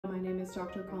is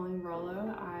Dr. Colleen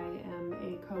Rollo. I am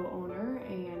a co-owner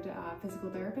and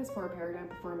physical therapist for Paradigm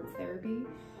Performance Therapy,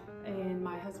 and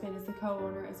my husband is the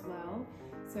co-owner as well.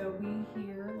 So we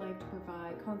here like to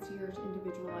provide concierge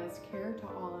individualized care to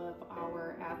all of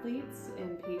our athletes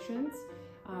and patients.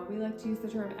 We like to use the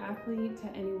term athlete to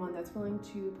anyone that's willing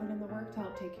to put in the work to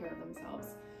help take care of themselves.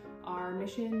 Our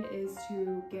mission is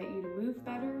to get you to move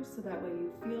better so that way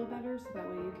you feel better, so that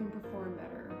way you can perform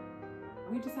better.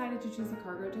 We decided to choose the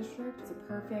Cargo District. It's a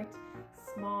perfect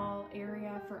small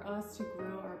area for us to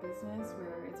grow our business,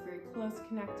 where it's a very close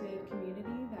connected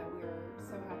community that we're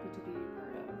so happy to be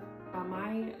part of.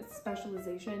 My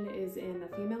specialization is in the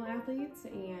female athletes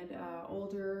and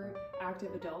older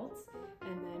active adults,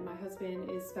 and then my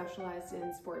husband is specialized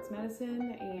in sports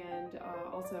medicine and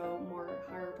also more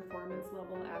higher performance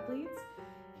level athletes.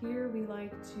 Here we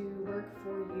like to work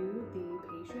for you, the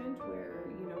patient, where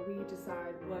we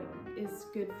decide what is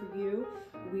good for you.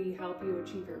 We help you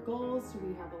achieve your goals.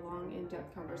 We have a long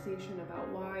in-depth conversation about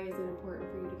why is it important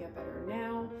for you to get better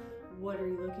now, what are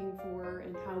you looking for,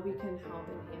 and how we can help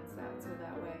enhance that so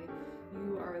that way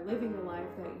you are living the life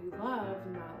that you love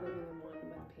and